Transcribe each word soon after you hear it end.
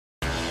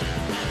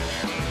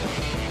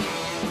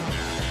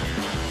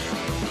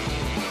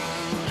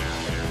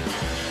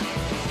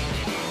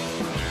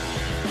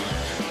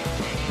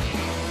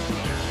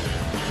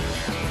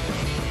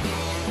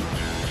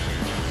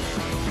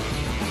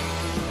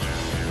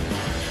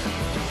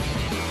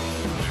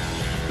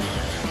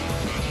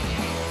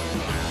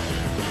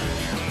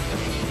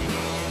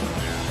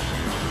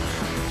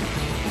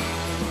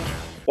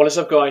What is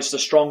up guys, the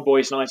Strong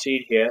Boys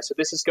 19 here. So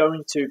this is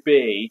going to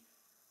be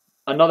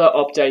another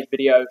update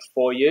video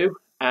for you,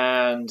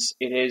 and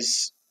it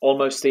is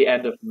almost the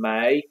end of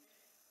May.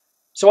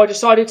 So I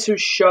decided to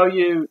show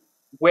you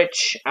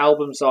which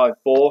albums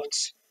I've bought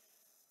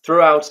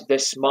throughout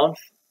this month,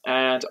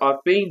 and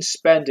I've been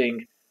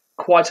spending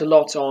quite a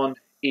lot on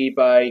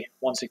eBay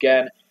once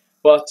again,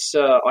 but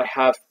I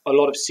have a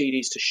lot of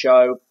CDs to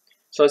show,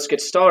 so let's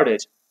get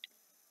started.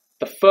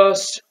 The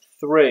first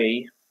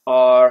three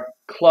are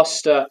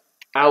cluster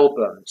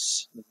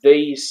albums,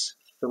 these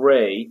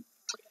three,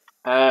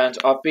 and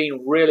I've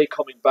been really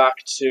coming back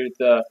to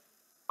the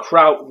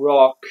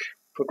krautrock,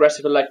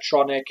 progressive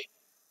electronic,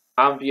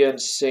 ambient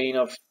scene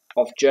of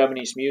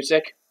Germany's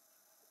music.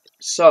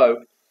 So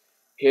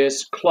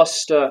here's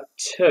Cluster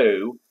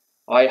 2.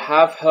 I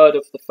have heard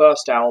of the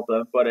first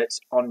album, but it's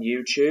on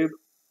YouTube,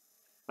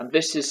 and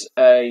this is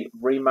a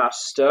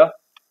remaster.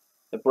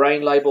 The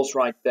Brain label's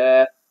right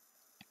there,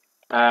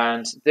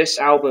 and this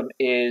album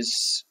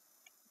is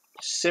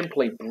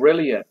simply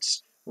brilliant.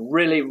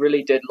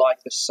 Really did like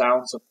the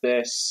sounds of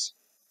this,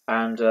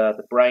 and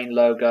the Brain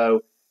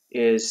logo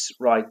is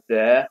right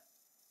there.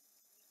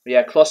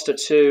 Yeah, Cluster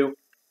 2,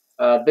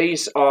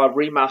 these are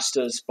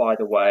remasters, by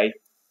the way.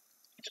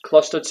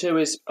 Cluster 2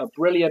 is a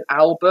brilliant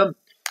album.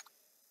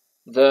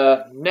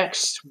 The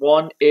next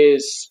one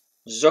is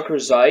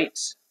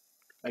Zuckerzeit,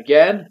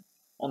 again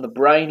on the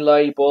Brain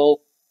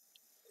label,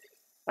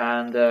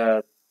 and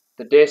the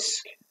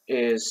disc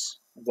is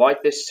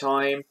white this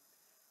time,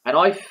 and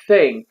I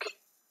think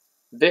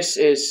this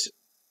is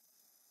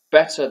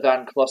better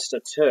than Cluster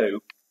 2,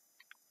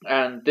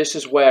 and this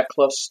is where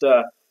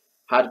Cluster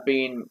had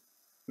been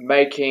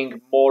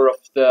making more of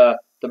the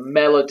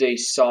melody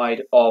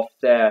side of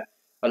their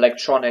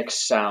electronic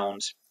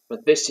sound,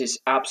 but this is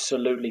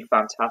absolutely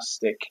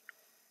fantastic.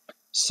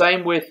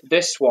 Same with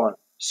this one,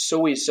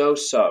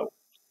 Sowieso.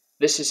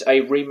 This is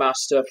a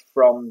remaster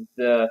from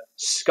the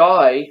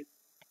Sky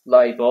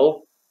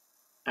label,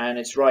 and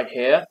it's right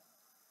here.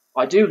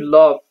 I do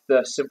love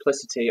the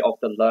simplicity of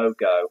the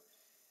logo,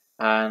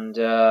 and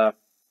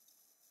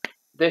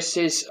this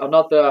is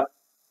another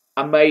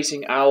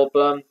amazing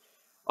album.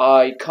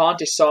 I can't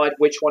decide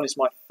which one is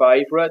my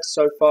favourite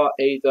so far,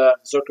 either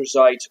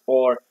Zuckerzeit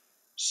or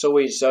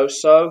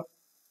Sowieso.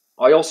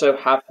 I also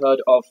have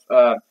heard of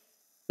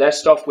their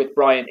stuff with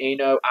Brian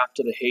Eno,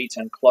 After the Heat,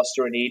 and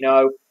Cluster and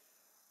Eno,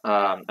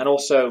 and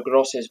also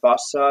Grosses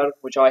Wasser,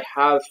 which I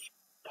have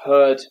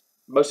heard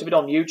most of it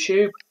on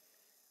YouTube.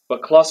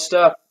 But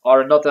Cluster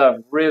are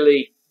another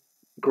really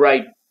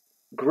great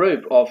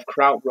group of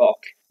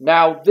krautrock.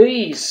 Now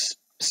these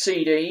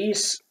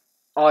CDs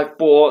I've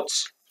bought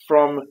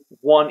from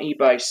one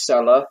eBay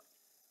seller,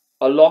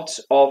 a lot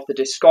of the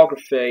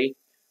discography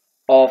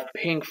of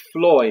Pink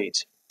Floyd.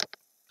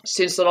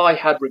 Since that I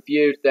had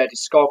reviewed their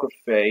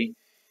discography,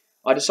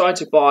 I decided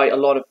to buy a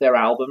lot of their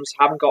albums.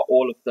 Haven't got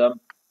all of them.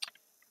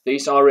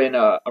 These are in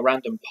a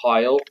random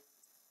pile.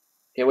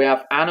 Here we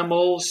have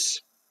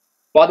Animals.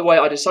 By the way,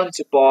 I decided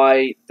to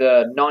buy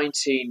the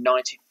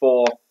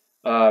 1994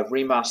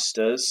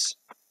 remasters.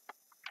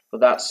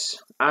 But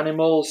that's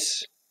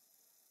Animals.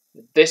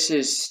 This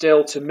is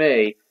still, to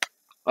me,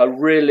 a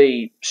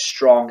really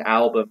strong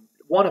album.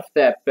 One of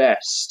their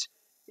best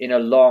in a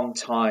long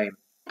time.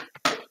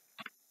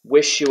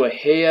 Wish You Were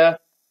Here.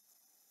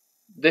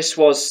 This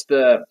was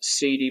the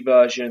CD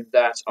version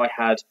that I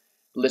had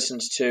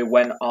listened to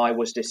when I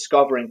was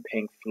discovering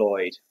Pink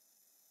Floyd,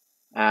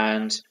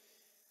 and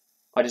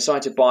I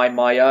decided to buy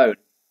my own.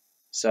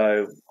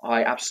 So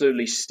I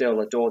absolutely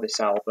still adore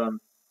this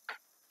album.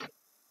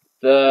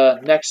 The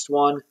next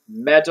one,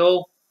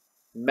 Medal.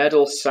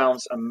 Medal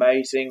sounds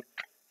amazing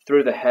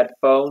through the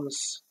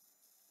headphones,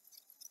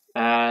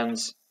 and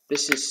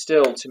this is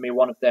still, to me,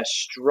 one of their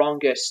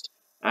strongest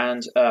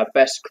and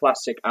best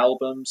classic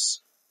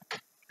albums.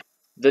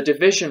 The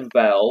Division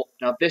Bell.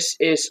 Now this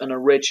is an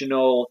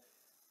original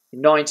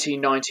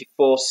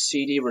 1994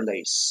 CD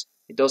release.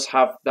 It does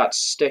have that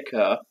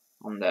sticker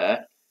on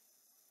there,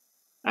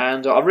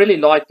 and I really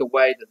like the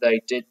way that they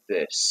did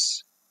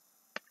this.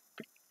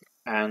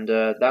 And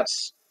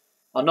that's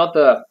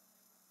another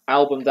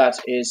album that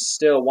is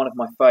still one of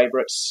my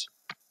favourites.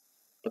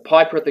 The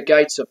Piper at the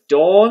Gates of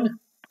Dawn.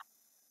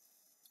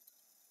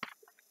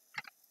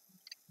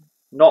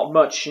 Not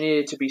much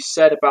needed to be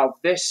said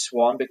about this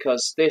one,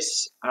 because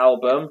this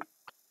album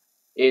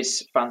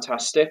is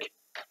fantastic.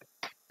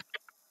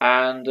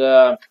 And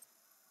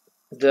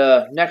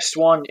the next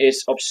one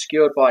is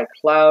Obscured by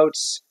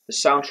Clouds, the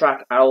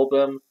soundtrack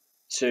album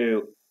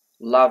to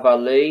La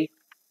Vallée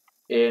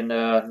in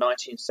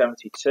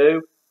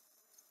 1972.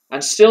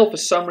 And still, for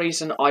some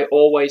reason, I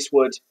always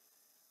would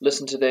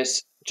listen to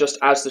this just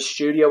as the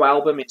studio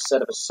album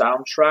instead of a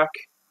soundtrack.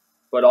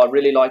 But I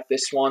really like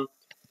this one.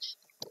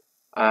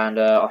 And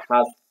I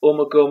have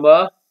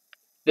Ummagumma.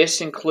 This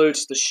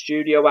includes the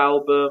studio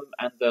album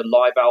and the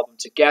live album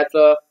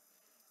together.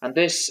 And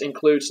this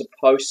includes a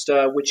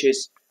poster, which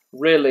is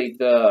really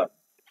the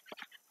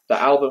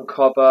album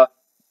cover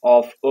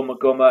of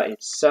Ummagumma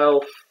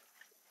itself.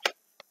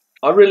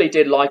 I really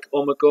did like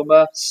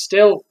Ummagumma.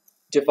 Still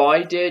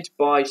divided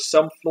by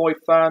some Floyd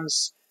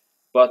fans,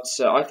 but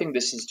I think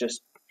this is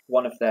just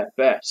one of their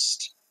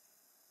best.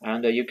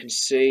 And you can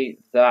see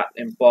that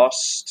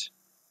embossed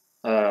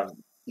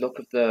look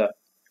of the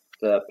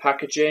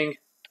packaging.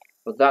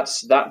 But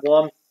that's that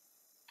one.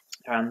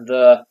 And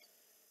the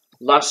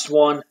last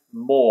one,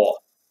 More,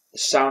 the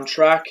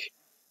soundtrack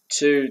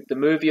to the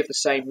movie of the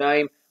same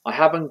name. I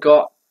haven't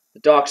got The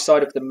Dark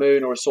Side of the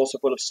Moon or A Saucer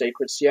Full of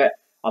Secrets yet.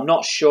 I'm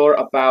not sure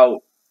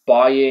about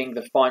buying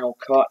the final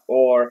cut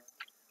or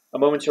A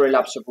Momentary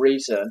Lapse of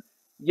Reason.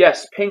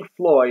 Yes, Pink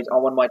Floyd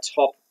are one of my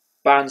top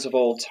bands of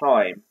all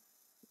time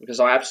because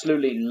I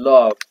absolutely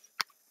love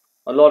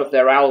a lot of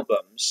their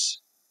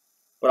albums,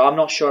 but I'm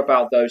not sure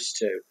about those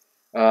two.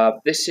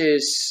 This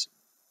is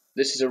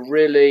a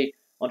really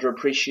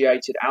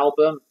underappreciated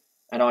album,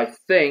 and I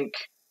think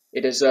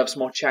it deserves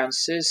more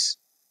chances.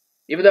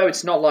 Even though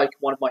it's not like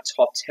one of my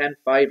top 10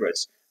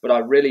 favourites, but I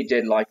really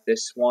did like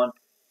this one.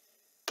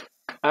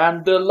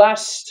 And the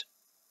last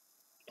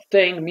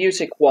thing,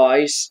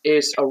 music-wise,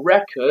 is a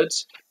record.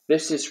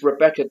 This is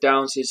Rebecca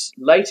Downs'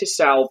 latest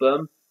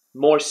album,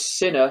 More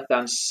Sinner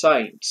Than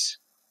Saint.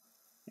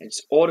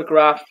 It's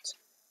autographed,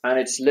 and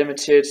it's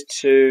limited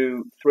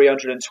to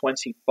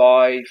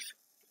 325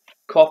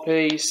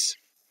 copies.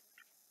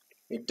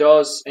 It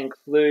does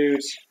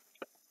include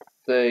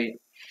the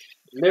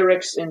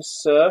lyrics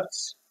insert,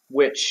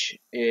 which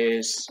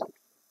is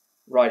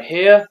right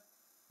here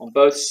on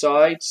both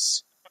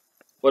sides.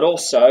 But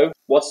also,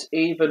 what's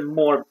even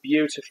more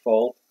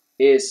beautiful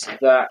is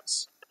that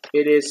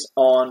it is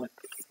on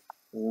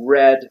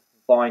red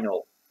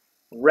vinyl.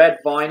 Red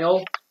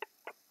vinyl,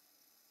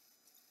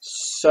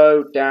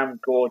 so damn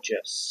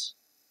gorgeous.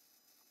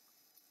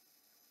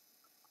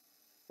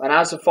 And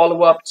as a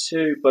follow-up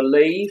to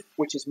Believe,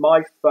 which is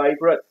my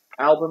favourite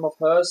album of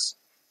hers,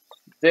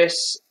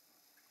 this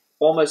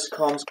almost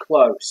comes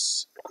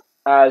close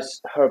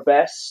as her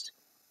best.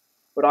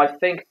 But I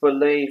think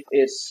Believe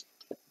is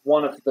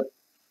one of the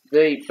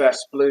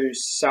best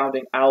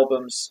blues-sounding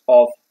albums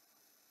of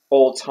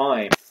all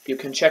time. You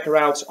can check her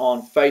out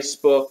on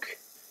Facebook,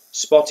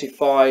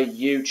 Spotify,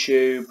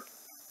 YouTube.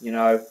 You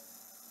know,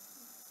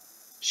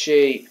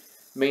 she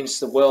means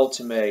the world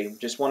to me.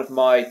 Just one of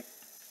my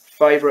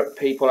favourite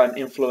people and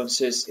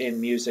influences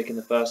in music in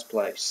the first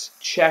place.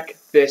 Check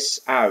this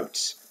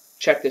out.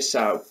 Check this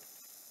out.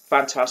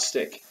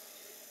 Fantastic.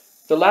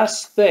 The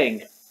last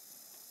thing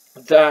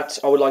that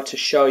I would like to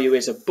show you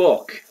is a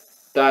book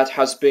that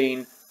has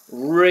been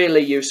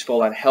really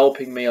useful and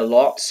helping me a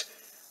lot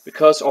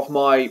because of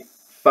my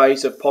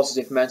phase of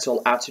positive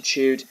mental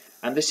attitude.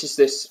 And this is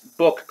this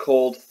book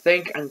called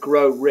Think and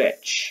Grow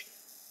Rich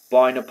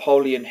by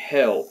Napoleon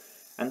Hill.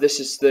 And this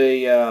is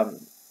the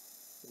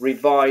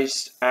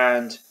revised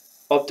and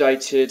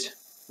updated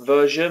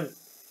version,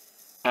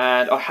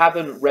 and I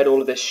haven't read all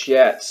of this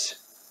yet.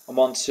 I'm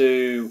on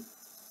to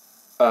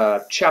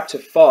chapter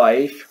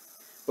 5,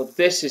 but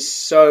this is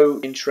so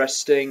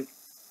interesting.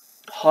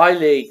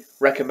 Highly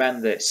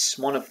recommend this.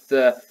 One of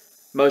the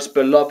most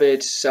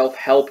beloved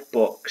self-help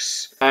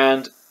books.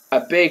 And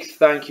a big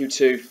thank you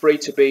to Free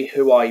to Be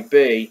Who I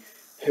Be,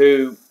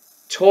 who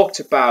talked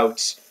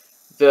about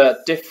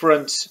the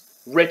different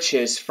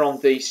riches from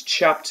these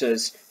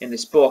chapters in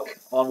this book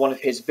on one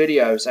of his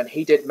videos, and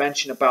he did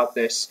mention about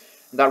this,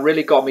 and that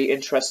really got me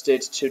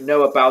interested to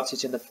know about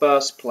it in the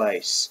first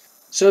place.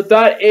 So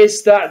that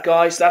is that,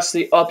 guys. That's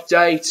the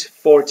update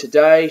for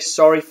today.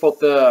 Sorry for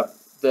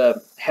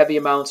the heavy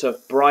amount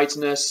of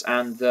brightness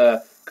and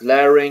the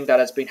glaring that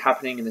has been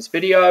happening in this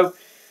video,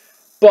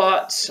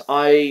 but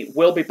I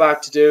will be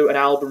back to do an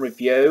album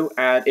review,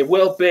 and it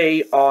will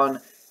be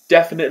on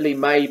Definitely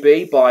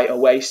Maybe by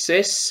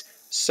Oasis.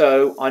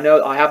 So I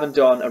know I haven't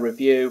done a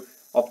review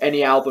of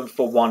any album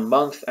for 1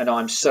 month, and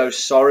I'm so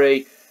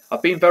sorry.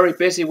 I've been very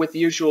busy with the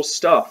usual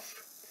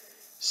stuff.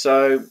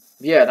 So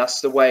yeah,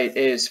 that's the way it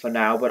is for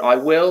now, but I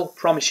will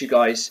promise you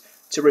guys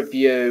to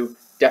review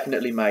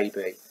Definitely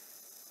Maybe.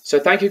 So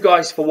thank you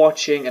guys for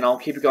watching, and I'll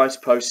keep you guys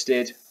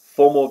posted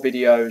for more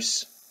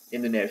videos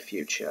in the near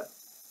future.